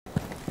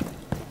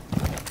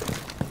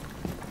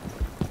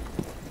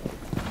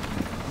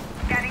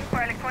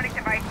electronic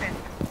devices.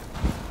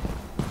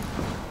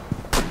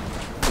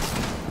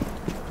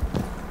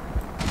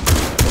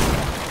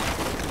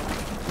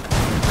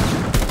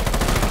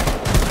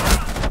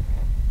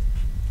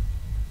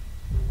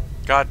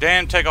 God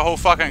damn, take a whole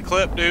fucking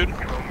clip, dude.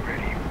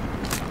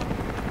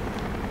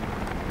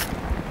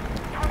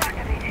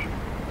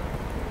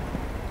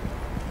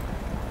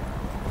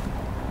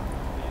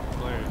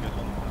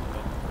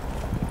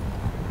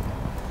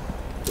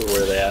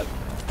 Where are they at?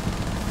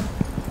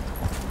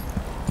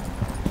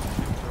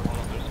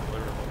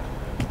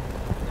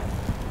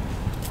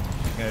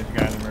 Yeah, there's a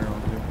guy in the mirror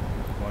one too.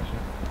 Watch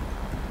it.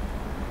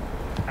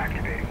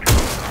 Activating.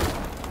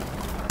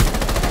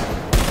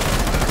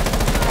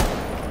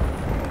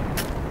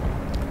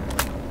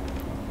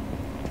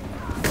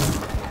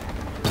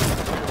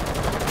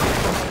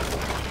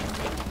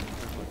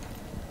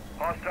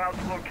 Hostiles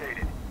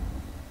located.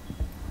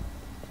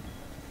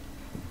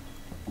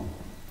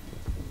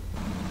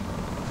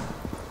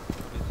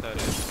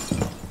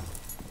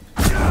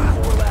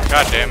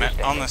 God damn it,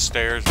 on the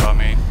stairs by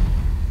me.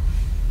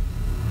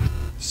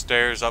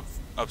 Stairs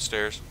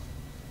upstairs.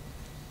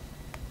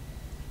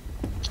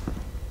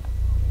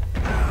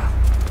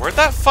 Where'd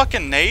that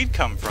fucking nade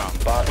come from?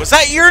 Was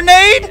that your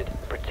nade?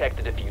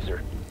 Protect the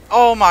diffuser.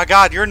 Oh my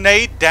god, your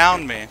nade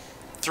downed me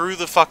through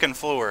the fucking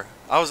floor.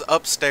 I was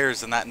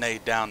upstairs and that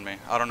nade downed me.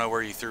 I don't know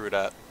where you threw it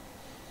at.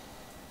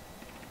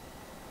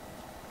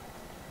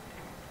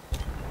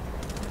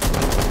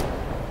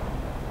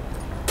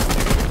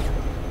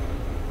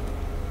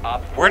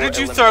 Where did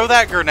you throw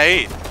that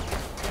grenade?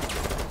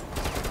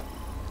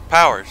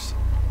 Powers.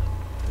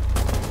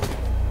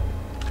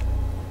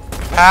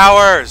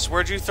 Powers,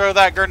 where'd you throw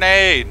that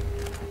grenade?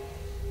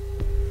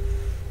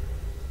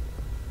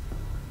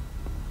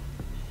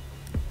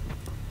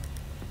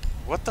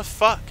 What the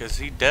fuck? Is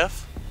he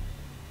deaf?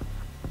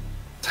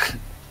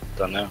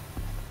 Don't know.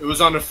 It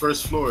was on the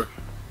first floor.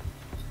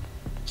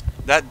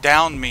 That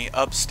downed me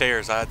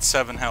upstairs. I had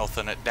 7 health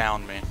and it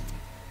downed me.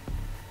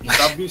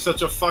 Stop being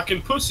such a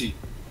fucking pussy.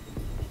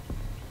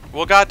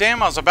 Well,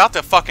 goddamn, I was about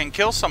to fucking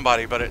kill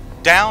somebody, but it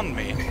downed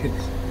me.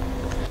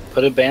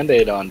 Put a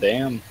band-aid on,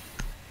 damn.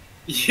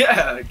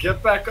 Yeah,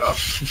 get back up.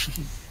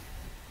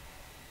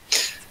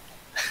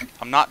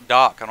 I'm not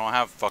Doc. I don't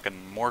have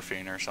fucking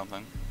morphine or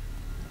something.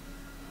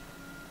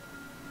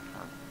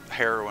 Or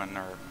heroin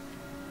or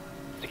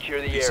secure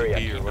the PCP area. or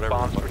Keep the whatever.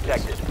 bombs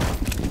protected.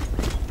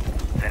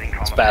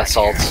 It's bath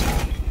salts.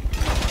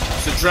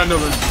 It's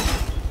adrenaline.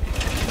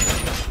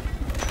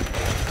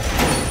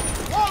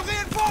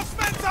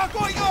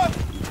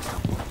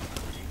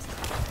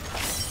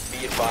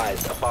 Be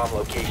advised, a bomb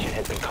location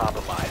has been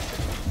compromised.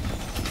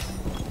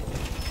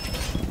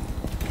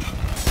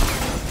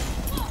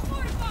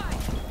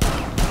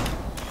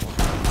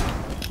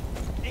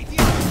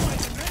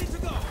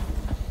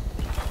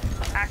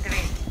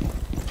 Activate.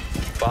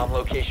 Bomb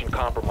location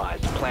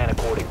compromised. Plan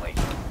accordingly.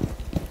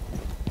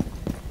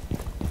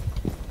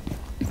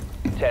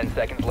 10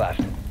 seconds left.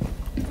 You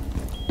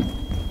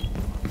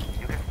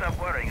can stop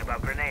worrying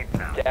about grenades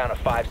now. Down to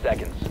 5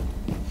 seconds.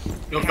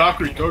 Yo,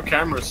 Valkyrie, throw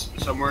cameras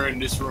somewhere in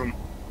this room.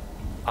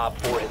 Op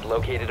 4 has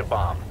located a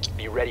bomb.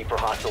 Be ready for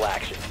hostile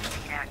action.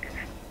 Active.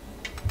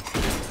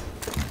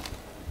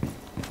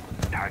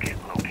 Target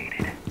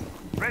located.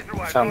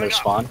 Reservoir Found going their up.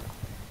 spawn.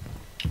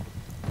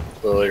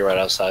 Literally right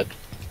outside.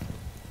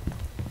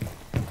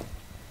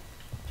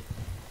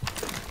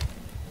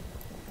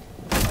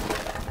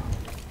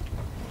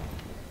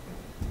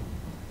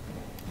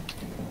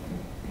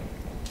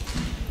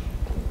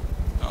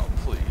 Oh,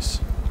 please.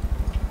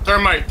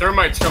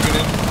 Thermite's coming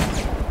in.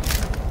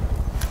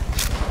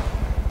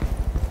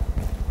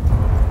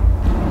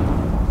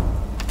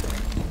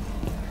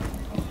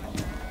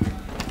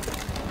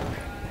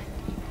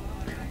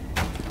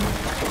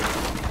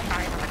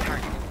 Eyes on the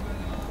target.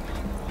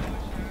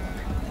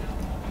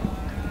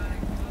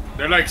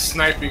 They're like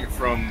sniping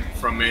from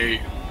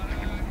A.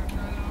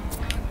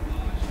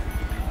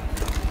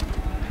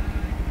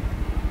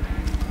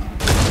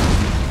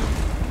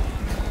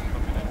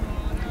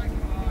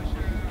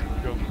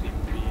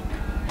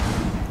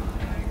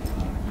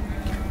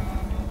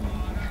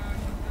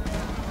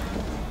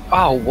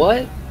 Oh,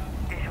 what?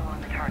 Visual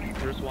on the target.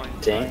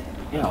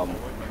 Damn.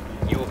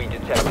 You will be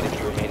detected if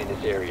you remain in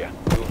this area.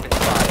 You have been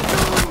spotted.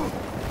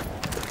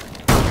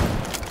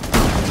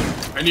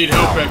 I need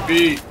help at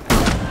B.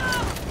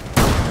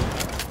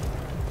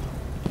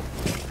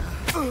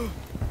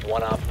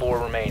 One op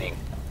 4 remaining.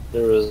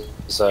 There was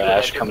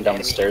ash coming down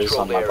the stairs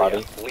on my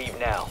body. Leave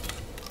now.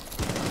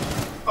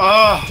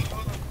 Ah!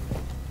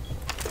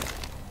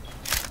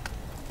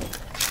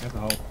 That's a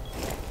hole.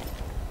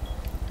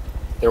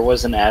 There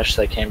was an ash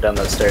that came down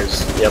the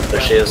stairs. Yep,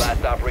 there she is.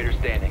 Last operator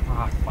standing.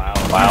 Wow,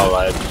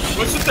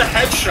 What's with the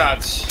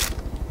headshots?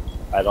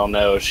 I don't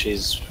know.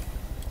 She's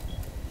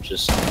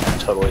just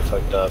totally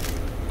fucked up.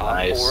 Op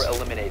Nice. 4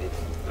 eliminated.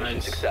 Mission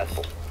Nice.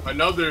 successful.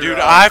 Another. Dude,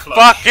 I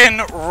clutch. fucking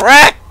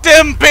wrecked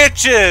them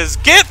bitches!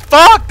 Get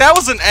fucked! That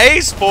was an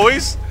ace,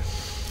 boys!